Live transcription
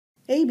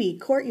AB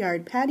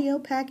Courtyard Patio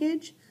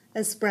Package,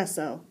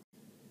 Espresso.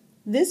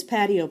 This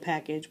patio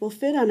package will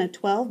fit on a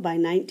 12 by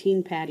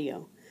 19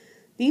 patio.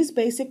 These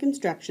basic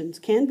instructions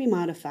can be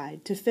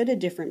modified to fit a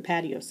different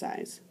patio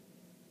size.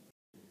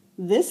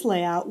 This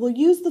layout will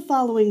use the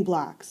following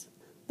blocks.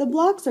 The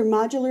blocks are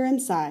modular in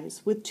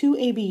size, with 2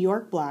 AB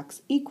York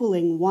blocks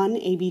equaling 1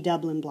 AB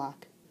Dublin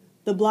block.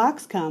 The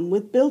blocks come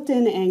with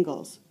built-in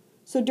angles,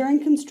 so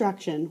during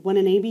construction, when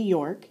an AB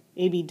York,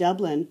 AB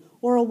Dublin,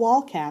 or a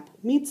wall cap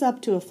meets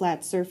up to a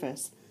flat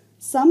surface,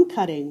 some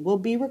cutting will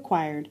be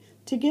required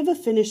to give a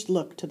finished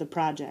look to the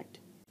project.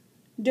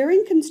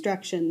 During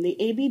construction, the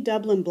AB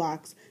Dublin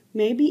blocks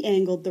may be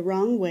angled the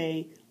wrong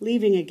way,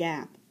 leaving a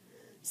gap.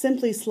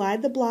 Simply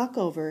slide the block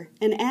over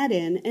and add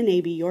in an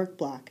AB York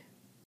block.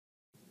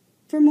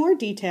 For more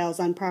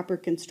details on proper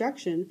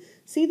construction,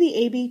 see the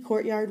AB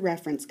Courtyard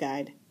Reference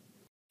Guide.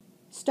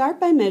 Start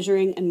by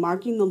measuring and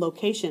marking the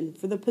location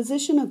for the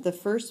position of the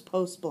first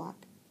post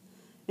block.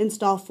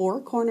 Install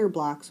 4 corner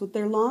blocks with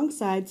their long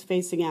sides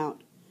facing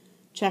out.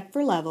 Check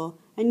for level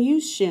and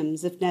use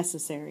shims if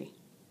necessary.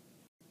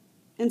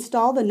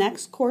 Install the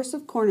next course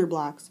of corner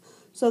blocks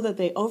so that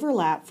they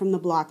overlap from the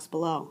blocks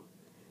below.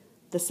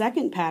 The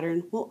second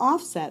pattern will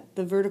offset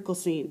the vertical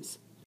seams.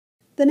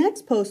 The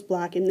next post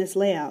block in this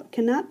layout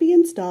cannot be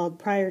installed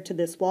prior to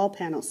this wall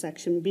panel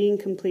section being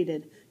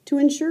completed to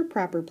ensure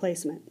proper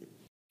placement.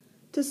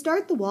 To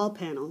start the wall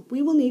panel,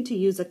 we will need to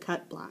use a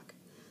cut block.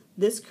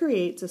 This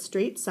creates a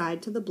straight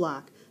side to the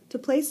block to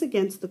place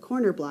against the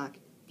corner block,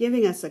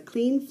 giving us a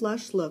clean,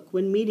 flush look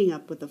when meeting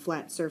up with a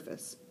flat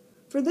surface.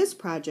 For this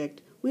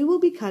project, we will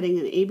be cutting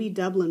an AB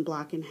Dublin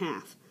block in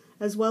half,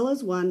 as well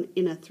as one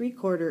in a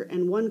 3/4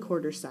 and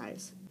 1/4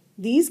 size.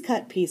 These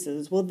cut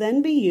pieces will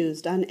then be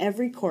used on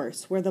every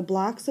course where the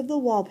blocks of the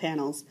wall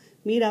panels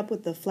meet up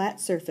with the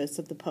flat surface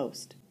of the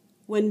post.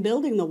 When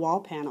building the wall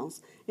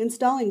panels,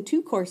 installing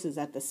 2 courses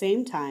at the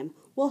same time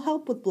will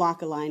help with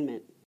block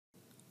alignment.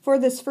 For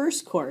this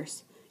first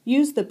course,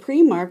 use the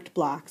pre-marked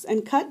blocks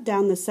and cut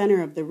down the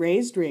center of the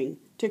raised ring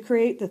to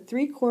create the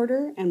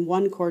 3/4 and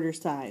 1/4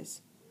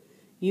 size.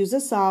 Use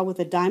a saw with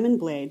a diamond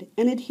blade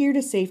and adhere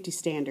to safety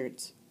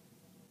standards.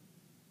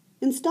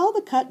 Install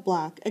the cut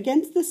block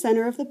against the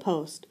center of the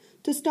post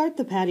to start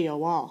the patio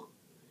wall.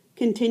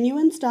 Continue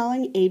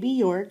installing AB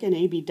York and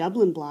AB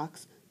Dublin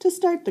blocks to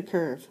start the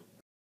curve.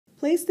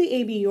 Place the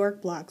AB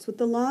York blocks with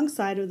the long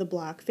side of the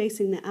block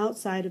facing the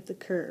outside of the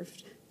curve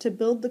to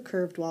build the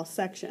curved wall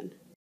section.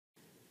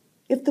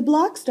 If the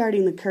block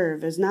starting the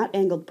curve is not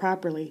angled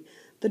properly,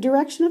 the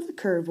direction of the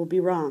curve will be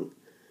wrong.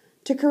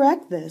 To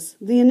correct this,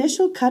 the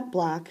initial cut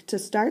block to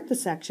start the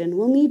section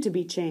will need to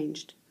be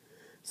changed.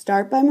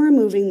 Start by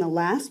removing the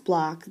last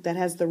block that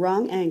has the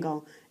wrong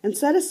angle and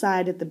set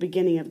aside at the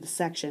beginning of the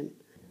section.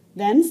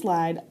 Then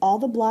slide all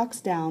the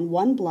blocks down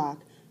 1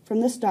 block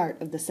from the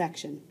start of the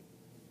section.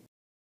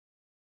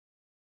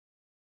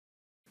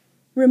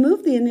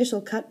 Remove the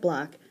initial cut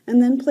block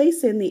and then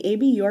place in the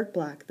AB York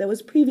block that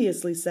was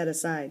previously set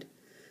aside.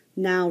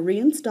 Now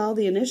reinstall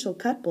the initial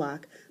cut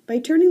block by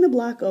turning the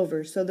block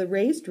over so the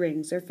raised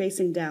rings are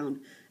facing down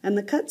and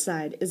the cut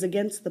side is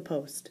against the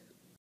post.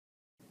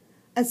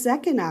 A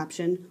second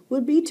option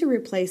would be to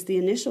replace the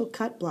initial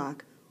cut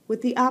block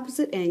with the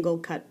opposite angle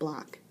cut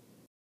block.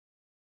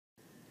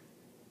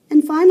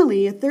 And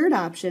finally, a third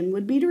option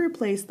would be to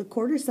replace the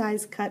quarter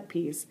size cut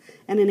piece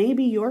and an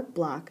AB York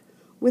block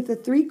with a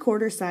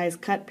 3/4 size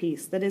cut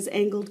piece that is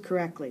angled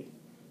correctly.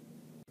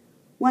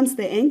 Once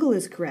the angle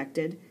is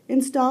corrected,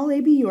 install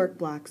AB York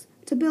blocks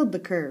to build the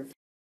curve.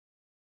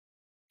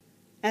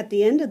 At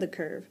the end of the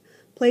curve,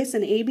 place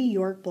an AB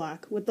York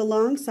block with the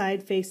long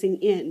side facing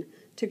in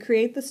to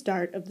create the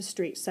start of the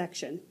straight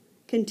section.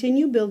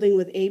 Continue building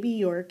with AB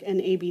York and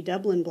AB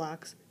Dublin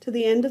blocks to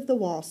the end of the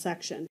wall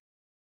section.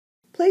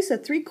 Place a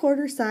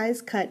 3/4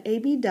 size cut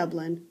AB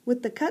Dublin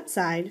with the cut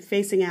side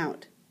facing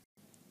out.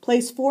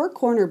 Place 4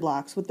 corner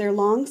blocks with their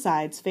long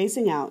sides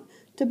facing out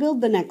to build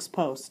the next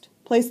post.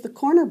 Place the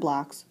corner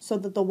blocks so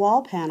that the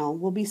wall panel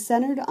will be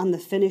centered on the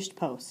finished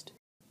post.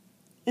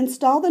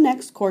 Install the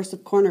next course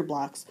of corner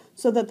blocks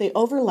so that they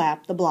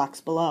overlap the blocks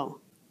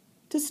below.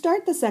 To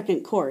start the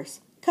second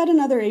course, cut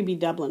another AB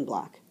Dublin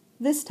block,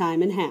 this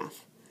time in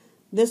half.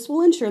 This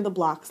will ensure the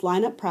blocks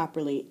line up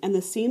properly and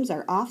the seams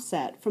are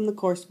offset from the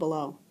course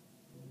below.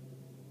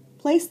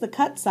 Place the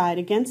cut side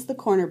against the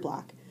corner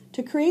block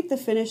to create the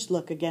finished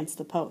look against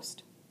the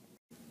post.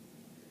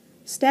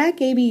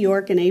 Stack AB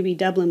York and AB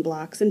Dublin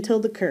blocks until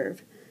the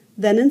curve,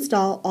 then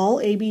install all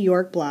AB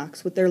York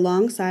blocks with their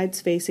long sides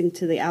facing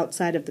to the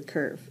outside of the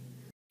curve.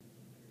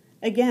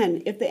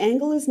 Again, if the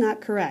angle is not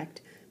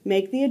correct,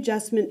 make the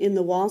adjustment in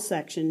the wall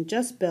section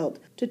just built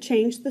to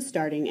change the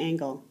starting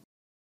angle.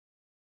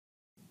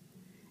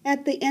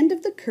 At the end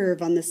of the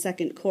curve on the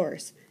second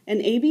course,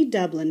 an AB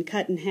Dublin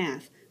cut in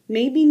half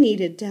may be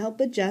needed to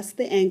help adjust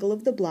the angle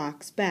of the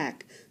blocks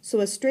back so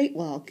a straight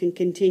wall can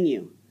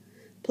continue.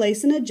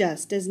 Place and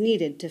adjust as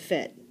needed to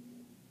fit.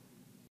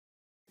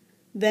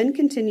 Then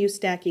continue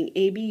stacking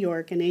AB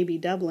York and AB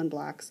Dublin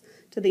blocks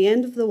to the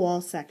end of the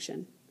wall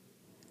section.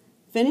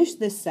 Finish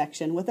this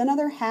section with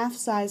another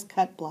half-size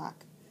cut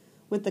block,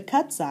 with the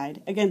cut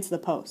side against the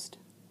post.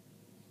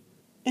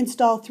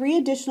 Install 3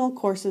 additional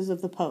courses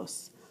of the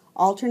posts,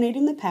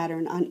 alternating the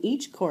pattern on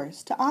each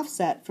course to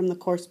offset from the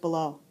course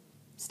below.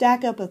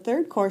 Stack up a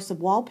third course of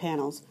wall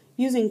panels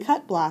using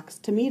cut blocks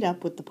to meet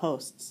up with the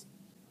posts.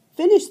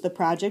 Finish the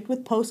project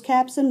with post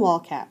caps and wall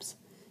caps.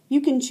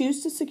 You can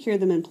choose to secure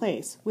them in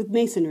place with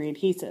masonry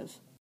adhesive.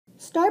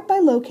 Start by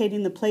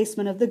locating the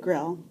placement of the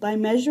grill by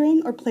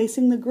measuring or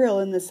placing the grill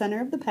in the center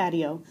of the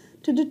patio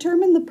to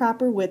determine the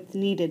proper width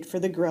needed for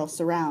the grill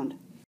surround.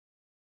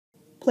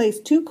 Place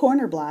 2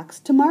 corner blocks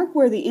to mark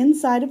where the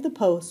inside of the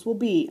posts will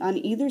be on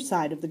either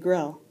side of the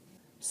grill.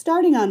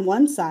 Starting on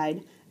one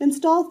side,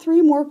 install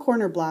 3 more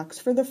corner blocks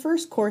for the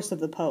first course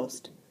of the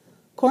post.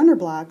 Corner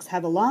blocks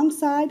have a long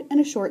side and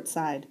a short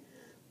side.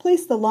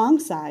 Place the long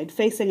side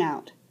facing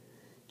out.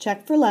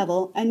 Check for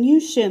level and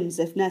use shims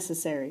if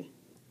necessary.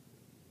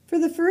 For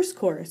the first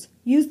course,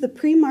 use the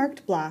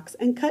pre-marked blocks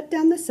and cut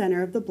down the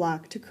center of the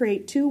block to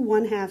create 2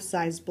 1/2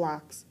 size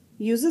blocks.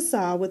 Use a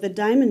saw with a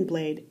diamond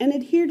blade and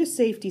adhere to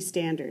safety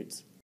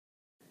standards.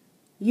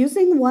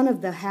 Using one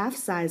of the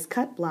half-size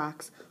cut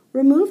blocks,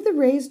 remove the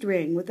raised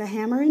ring with a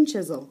hammer and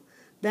chisel,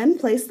 then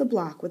place the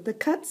block with the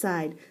cut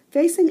side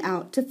facing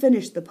out to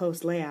finish the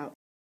post layout.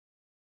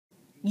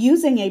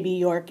 Using AB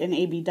York and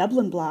AB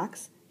Dublin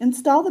blocks,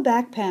 install the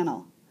back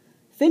panel.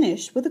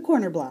 Finish with a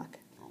corner block.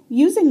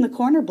 Using the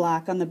corner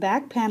block on the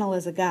back panel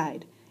as a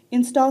guide,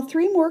 install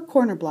 3 more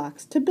corner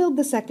blocks to build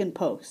the second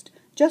post,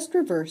 just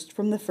reversed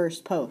from the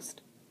first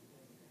post.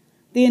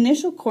 The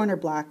initial corner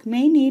block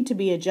may need to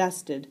be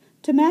adjusted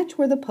to match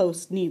where the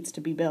post needs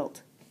to be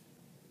built.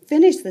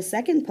 Finish the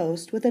second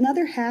post with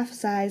another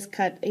half-size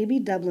cut AB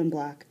Dublin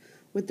block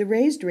with the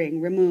raised ring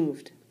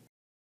removed.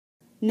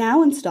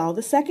 Now install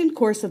the second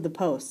course of the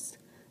posts.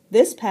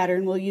 This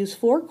pattern will use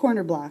 4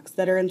 corner blocks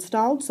that are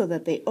installed so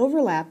that they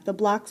overlap the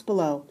blocks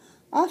below,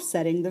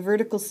 offsetting the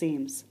vertical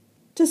seams.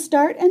 To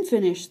start and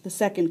finish the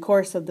second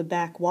course of the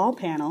back wall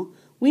panel,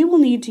 we will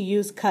need to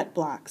use cut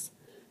blocks.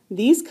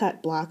 These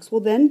cut blocks will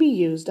then be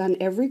used on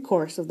every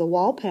course of the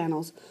wall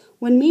panels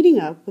when meeting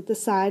up with the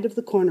side of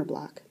the corner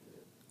block.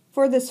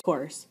 For this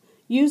course,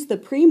 use the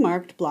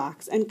pre-marked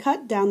blocks and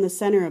cut down the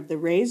center of the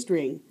raised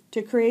ring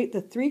to create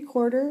the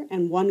 3/4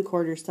 and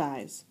 1/4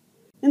 size.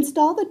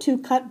 Install the 2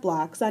 cut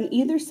blocks on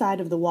either side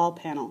of the wall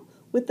panel,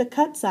 with the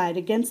cut side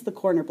against the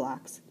corner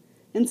blocks.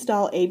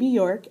 Install AB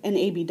York and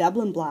AB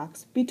Dublin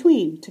blocks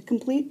between to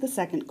complete the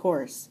second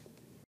course.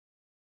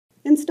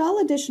 Install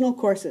additional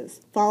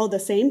courses. Follow the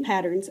same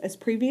patterns as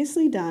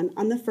previously done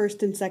on the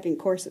first and second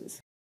courses.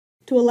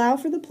 To allow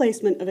for the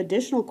placement of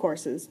additional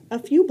courses, a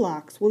few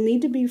blocks will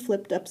need to be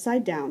flipped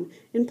upside down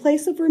in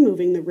place of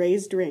removing the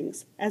raised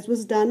rings, as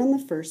was done on the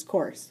first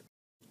course.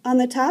 On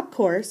the top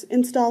course,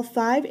 install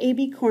 5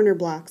 AB corner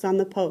blocks on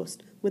the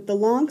post with the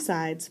long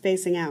sides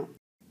facing out.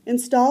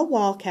 Install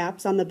wall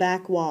caps on the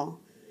back wall.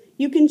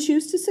 You can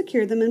choose to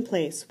secure them in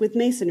place with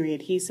masonry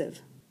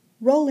adhesive.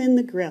 Roll in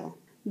the grill.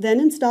 Then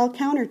install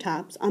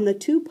countertops on the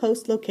 2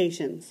 post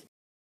locations.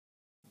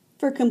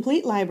 For a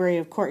complete library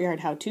of Courtyard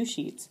how-to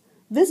sheets,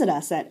 visit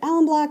us at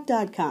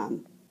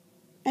allenblock.com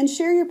and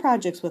share your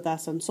projects with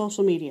us on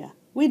social media.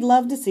 We'd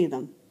love to see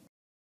them.